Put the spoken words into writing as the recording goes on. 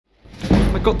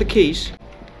got the keys.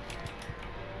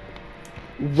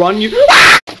 Run you.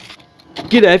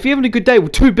 G'day, if you're having a good day, well,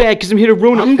 too bad, because I'm here to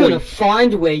ruin it for you. I'm gonna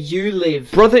find where you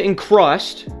live. Brother in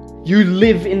Christ, you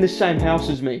live in the same house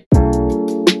as me.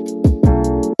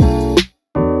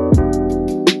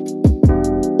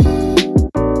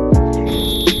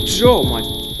 Oh my...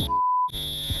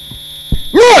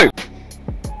 No!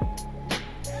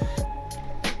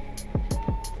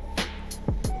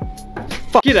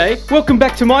 G'day, welcome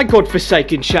back to my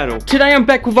godforsaken channel. Today I'm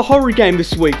back with a horror game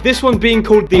this week. This one being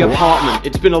called The Apartment.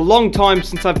 It's been a long time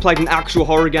since I've played an actual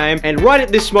horror game, and right at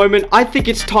this moment, I think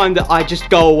it's time that I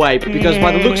just go away. Because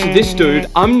by the looks of this dude,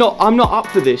 I'm not up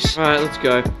for this. Alright, let's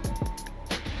go.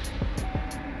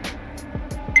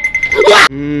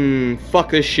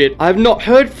 Fuck this shit. I have not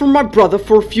heard from my brother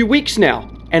for a few weeks now,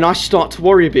 and I start to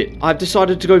worry a bit. I've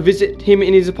decided to go visit him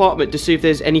in his apartment to see if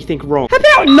there's anything wrong. How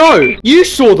about no? You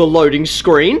saw the loading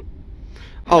screen.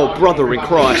 Oh, brother in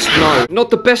Christ, no. Not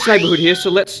the best neighborhood here, so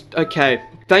let's... Okay.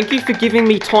 Thank you for giving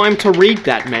me time to read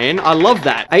that, man. I love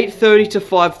that. 8:30 to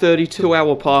 5:30,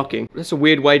 2-hour parking. That's a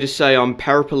weird way to say I'm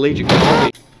paraplegic.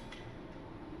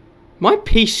 My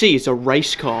PC is a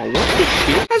race car. What the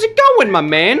shit? How's it going, my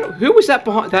man? Who was that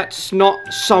behind? That's not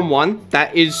someone.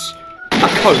 That is a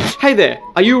coat. Hey there.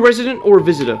 Are you a resident or a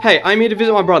visitor? Hey, I'm here to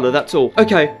visit my brother. That's all.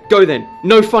 Okay, go then.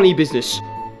 No funny business.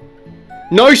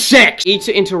 No sex! E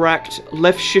to interact,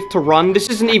 left shift to run. This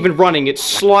isn't even running, it's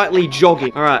slightly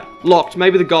jogging. Alright, locked.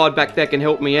 Maybe the guard back there can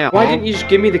help me out. Why didn't you just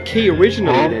give me the key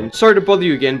originally then? Sorry to bother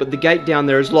you again, but the gate down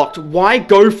there is locked. Why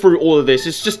go through all of this?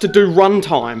 It's just to do run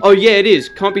time. Oh yeah, it is.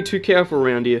 Can't be too careful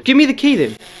around here. Give me the key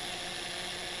then.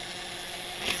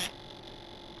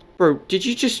 Bro, did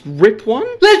you just rip one?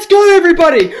 Let's go,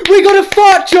 everybody! We got a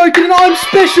fart joke in an I'm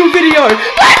special video!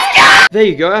 Let's go! There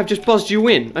you go, I've just buzzed you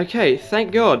in. Okay,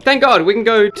 thank God. Thank God, we can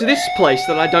go to this place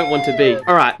that I don't want to be.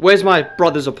 Alright, where's my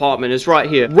brother's apartment? It's right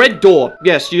here. Red door.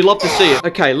 Yes, you love to see it.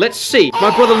 Okay, let's see.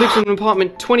 My brother lives in an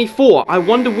apartment 24. I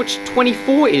wonder which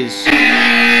 24 is.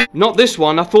 Not this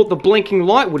one. I thought the blinking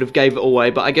light would have gave it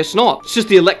away, but I guess not. It's just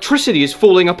the electricity is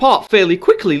falling apart fairly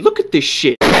quickly. Look at this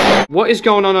shit. What is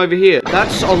going on over here?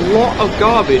 That's a lot of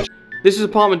garbage. This is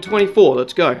apartment 24.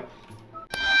 Let's go.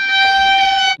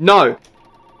 No.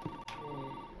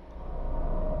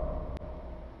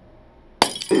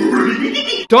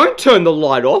 Don't turn the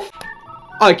light off.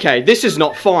 Okay, this is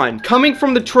not fine. Coming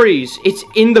from the trees. It's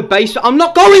in the basement. I'm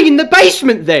not going in the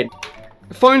basement then.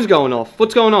 The phone's going off.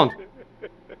 What's going on?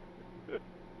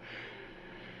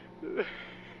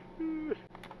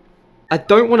 I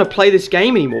don't want to play this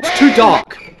game anymore. It's too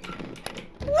dark.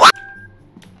 What?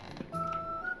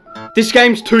 This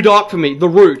game's too dark for me. The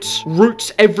roots.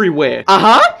 Roots everywhere.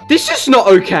 This is not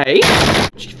okay.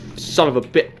 Son of a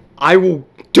bit. I will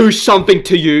do something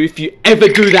to you if you ever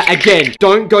do that again.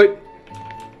 Don't go...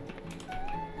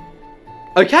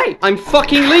 Okay, I'm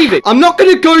fucking leaving. I'm not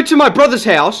gonna go to my brother's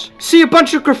house, see a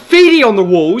bunch of graffiti on the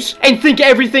walls, and think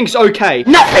everything's okay.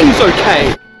 Nothing's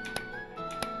okay.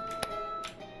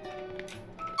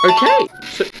 Okay,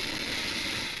 so...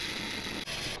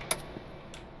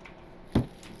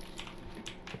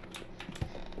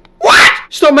 What?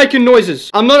 Stop making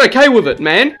noises. I'm not okay with it,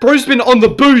 man. Bro's been on the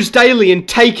booze daily and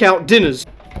takeout dinners.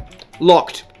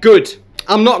 Locked. Good.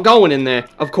 I'm not going in there,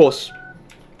 of course.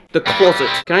 The closet.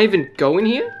 Can I even go in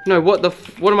here? No, what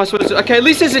am I supposed to... Okay, at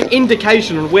least there's an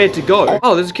indication on where to go.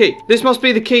 Oh, there's a key. This must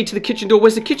be the key to the kitchen door.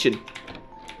 Where's the kitchen?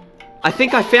 I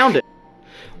think I found it.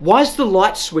 Why is the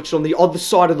light switched on the other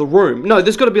side of the room? No,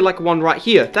 there's got to be like one right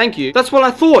here. Thank you. That's what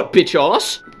I thought, bitch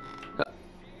ass.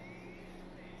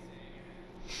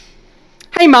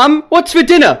 Hey, Mum, what's for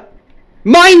dinner?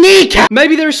 My kneecap!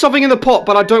 Maybe there is something in the pot,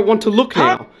 but I don't want to look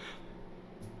now.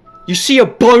 You see a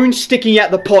bone sticking out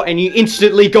the pot and you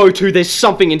instantly go to there's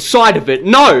something inside of it.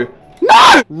 No!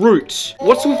 No! Roots.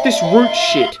 What's with this root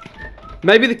shit?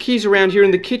 Maybe the key's around here in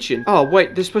the kitchen. Oh,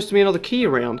 wait, there's supposed to be another key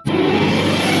around.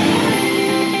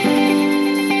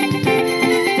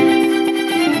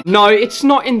 No, it's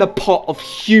not in the pot of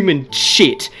human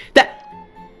shit.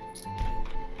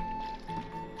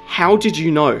 How did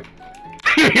you know?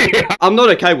 I'm not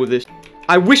okay with this.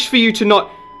 I wish for you to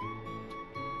not...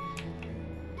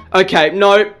 Okay,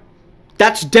 no.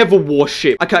 That's devil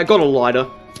worship. Okay, I got a lighter.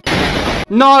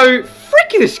 No, frick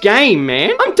this game,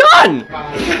 man. I'm done.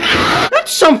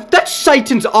 That's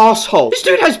Satan's asshole. This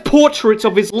dude has portraits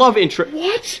of his love interest.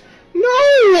 What?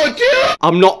 No, dude.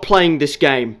 I'm not playing this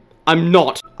game. I'm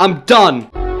not. I'm done.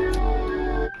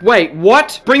 Wait,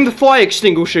 what? Bring the fire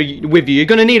extinguisher with you. You're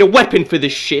gonna need a weapon for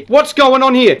this shit. What's going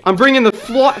on here? I'm bringing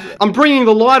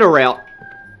the lighter out.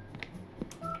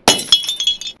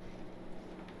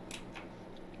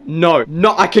 No,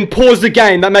 I can pause the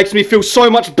game. That makes me feel so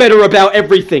much better about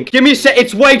everything. Give me a sec.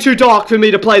 It's way too dark for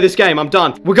me to play this game. I'm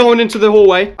done. We're going into the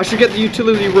hallway. I should get the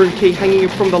utility room key hanging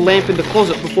from the lamp in the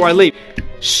closet before I leave.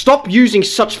 Stop using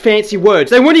such fancy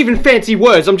words. They weren't even fancy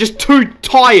words. I'm just too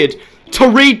tired to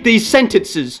read these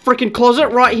sentences. Freaking closet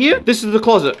right here. This is the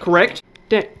closet, correct?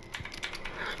 Damn.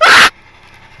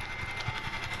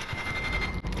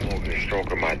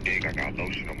 Stroke on my dick. I got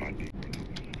lotion on my dick.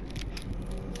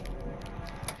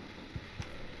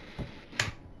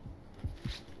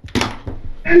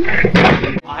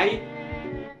 I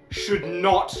should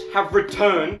not have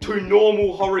returned to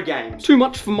normal horror games. Too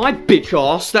much for my bitch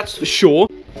ass, that's for sure.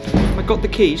 I got the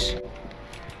keys.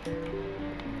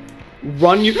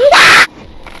 Run you.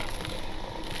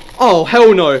 Oh,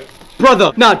 hell no.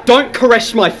 Brother, nah, don't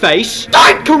caress my face.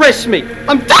 Don't caress me.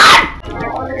 I'm done!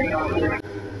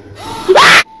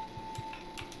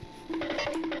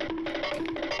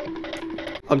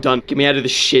 I'm done. Get me out of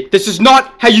this shit. This is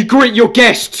not how you greet your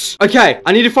guests. Okay,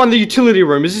 I need to find the utility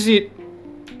room. Is this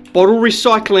it? Bottle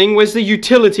recycling. Where's the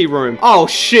utility room? Oh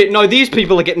shit, no, these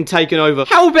people are getting taken over.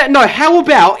 How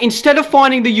about instead of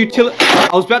finding the utility... I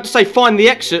was about to say find the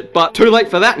exit, but too late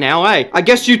for that now, eh? I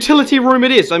guess utility room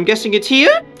it is. I'm guessing it's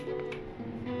here?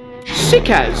 Sick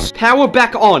as. Power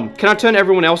back on. Can I turn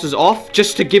everyone else's off?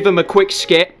 Just to give them a quick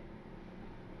scare.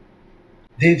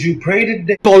 Did you pray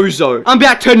today? Bozo. I'm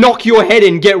about to knock your head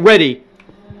in. Get ready.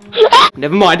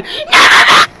 Never mind.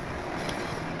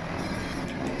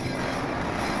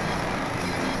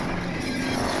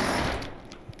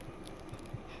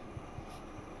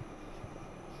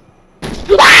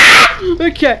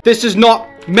 Okay. This is not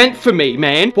meant for me,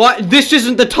 man. What? This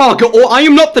isn't the target, or I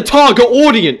am not the target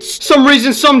audience. Some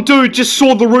reason some dude just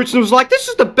saw the Roots and was like, this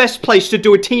is the best place to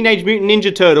do a Teenage Mutant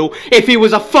Ninja Turtle if he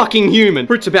was a fucking human.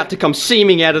 Roots about to come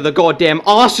seaming out of the goddamn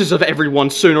asses of everyone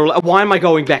sooner or later. Why am I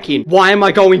going back in? Why am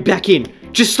I going back in?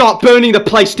 Just start burning the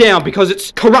place down because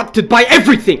it's corrupted by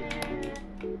everything.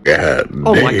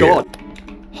 Oh my god.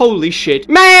 Holy shit.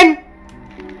 Man!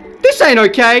 This ain't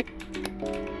okay.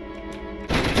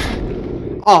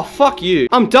 Oh, fuck you.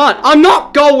 I'm done. I'm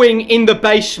not going in the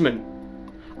basement.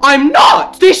 I'm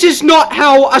not. This is not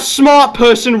how a smart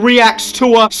person reacts to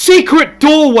a secret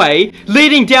doorway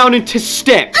leading down into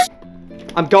steps.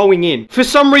 I'm going in. For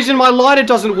some reason, my lighter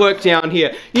doesn't work down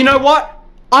here. You know what?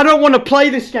 I don't want to play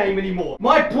this game anymore.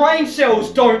 My brain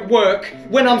cells don't work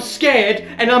when I'm scared,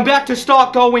 and I'm about to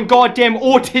start going goddamn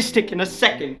autistic in a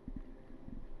second.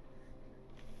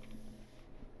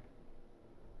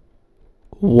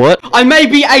 What? I may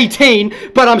be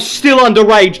 18, but I'm still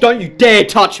underage. Don't you dare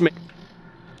touch me.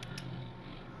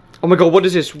 Oh my god, what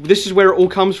is this? This is where it all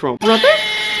comes from. Brother?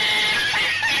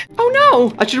 Oh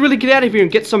no! I should really get out of here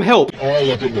and get some help.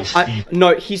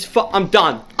 No, I'm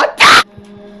done. I'm done!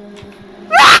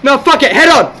 No, fuck it! Head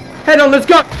on! Head on, let's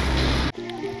go!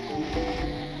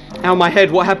 Ow, my head,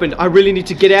 what happened? I really need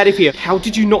to get out of here. How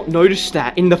did you not notice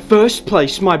that in the first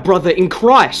place, my brother in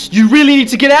Christ? You really need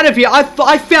to get out of here.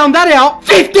 I found that out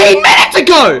 15 minutes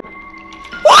ago!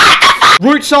 What the fuck?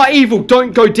 Roots are evil,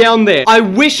 don't go down there. I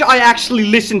wish I actually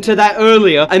listened to that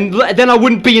earlier, and then I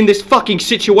wouldn't be in this fucking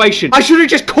situation. I should have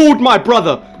just called my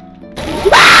brother.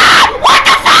 Ah! What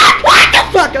the fuck? What the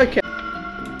fuck? Okay.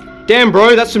 Damn,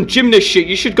 bro, that's some gymnast shit.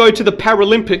 You should go to the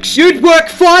Paralympics. You'd work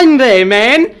fine there,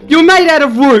 man. You're made out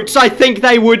of roots. I think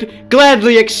they would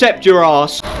gladly accept your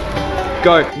ass.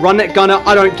 Go, run that gunner.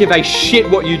 I don't give a shit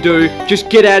what you do. Just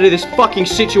get out of this fucking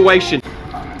situation.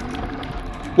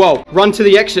 Whoa, run to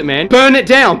the exit, man. Burn it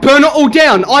down. Burn it all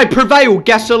down. I prevail.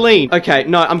 Gasoline. Okay,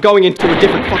 no, I'm going into a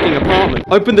different fucking apartment.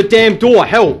 Open the damn door.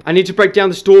 Hell, I need to break down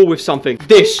this door with something.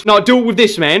 This. No, do it with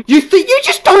this, man. You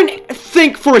just don't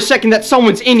think for a second that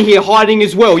someone's in here hiding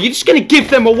as well. You're just gonna give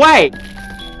them away.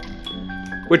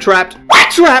 We're trapped.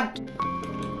 We're trapped.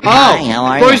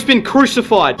 Oh, bro's been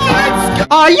crucified.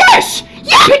 Ah, yes.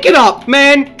 Yeah, pick it up,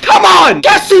 man. Come on.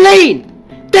 Gasoline.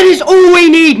 That is all we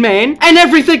need, man. And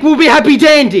everything will be happy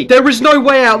dandy. There is no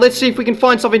way out. Let's see if we can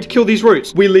find something to kill these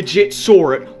roots. We legit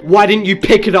saw it. Why didn't you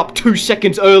pick it up 2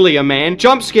 seconds earlier, man?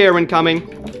 Jump scare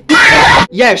incoming.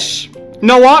 Yes.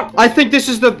 Know what? I think this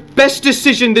is the best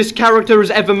decision this character has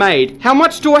ever made. How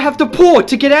much do I have to pour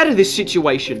to get out of this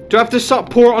situation? Do I have to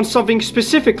pour it on something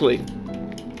specifically?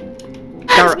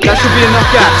 That should be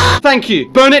enough gas. Thank you.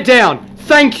 Burn it down.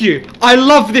 Thank you. I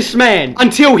love this man.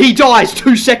 Until he dies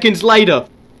 2 seconds later.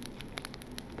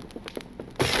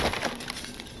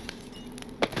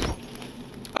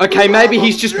 Okay, maybe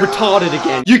he's just retarded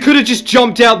again. You could have just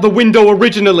jumped out the window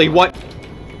originally. What?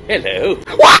 Hello.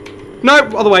 What? No,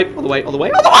 other way, other way, other way,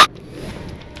 other way.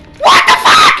 What the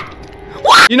fuck?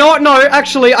 What? You know what? No,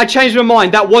 actually, I changed my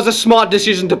mind. That was a smart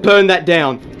decision to burn that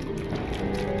down.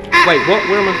 Wait, what?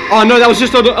 Where am I? Oh, no, that was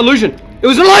just an illusion. It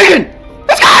was an illusion!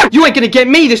 Let's go! You ain't gonna get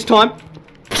me this time.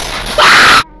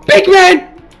 Ah! Big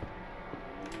man!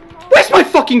 Where's my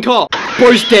fucking car?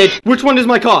 Bro's dead. Which one is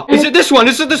my car? Is it this one?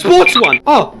 Is it the sports one?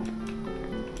 Oh.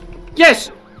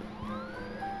 Yes.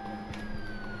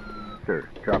 Sir,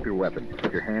 drop your weapon.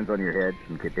 Put your hands on your head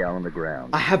and get down on the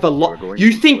ground. I have a lot.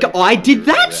 You think I did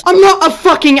that? I'm not a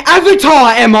fucking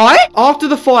avatar, am I? After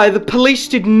the fire, the police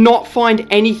did not find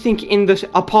anything in the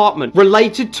apartment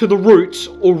related to the roots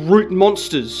or root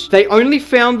monsters. They only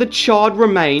found the charred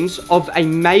remains of a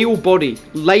male body,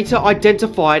 later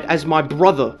identified as my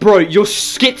brother. Bro, you're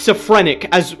schizophrenic,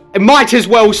 as might as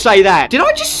well say that. Did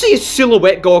I just see a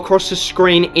silhouette go across the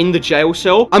screen in the jail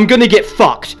cell? I'm gonna get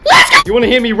fucked. Let's go! You wanna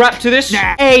hear me rap to this?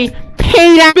 Nah. Hey, Peter.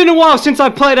 It's been a while since I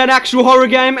played an actual horror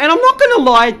game, and I'm not gonna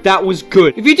lie, that was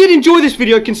good. If you did enjoy this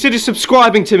video, consider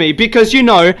subscribing to me, because, you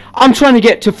know, I'm trying to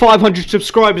get to 500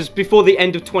 subscribers before the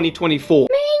end of 2024. Man,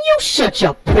 you such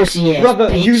a pussy ass Brother,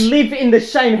 bitch. you live in the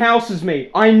same house as me.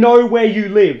 I know where you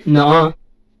live. No.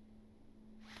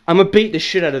 I'm gonna beat the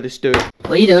shit out of this dude.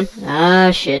 What you doing?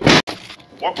 Ah, shit.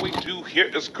 What we do here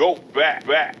is go back.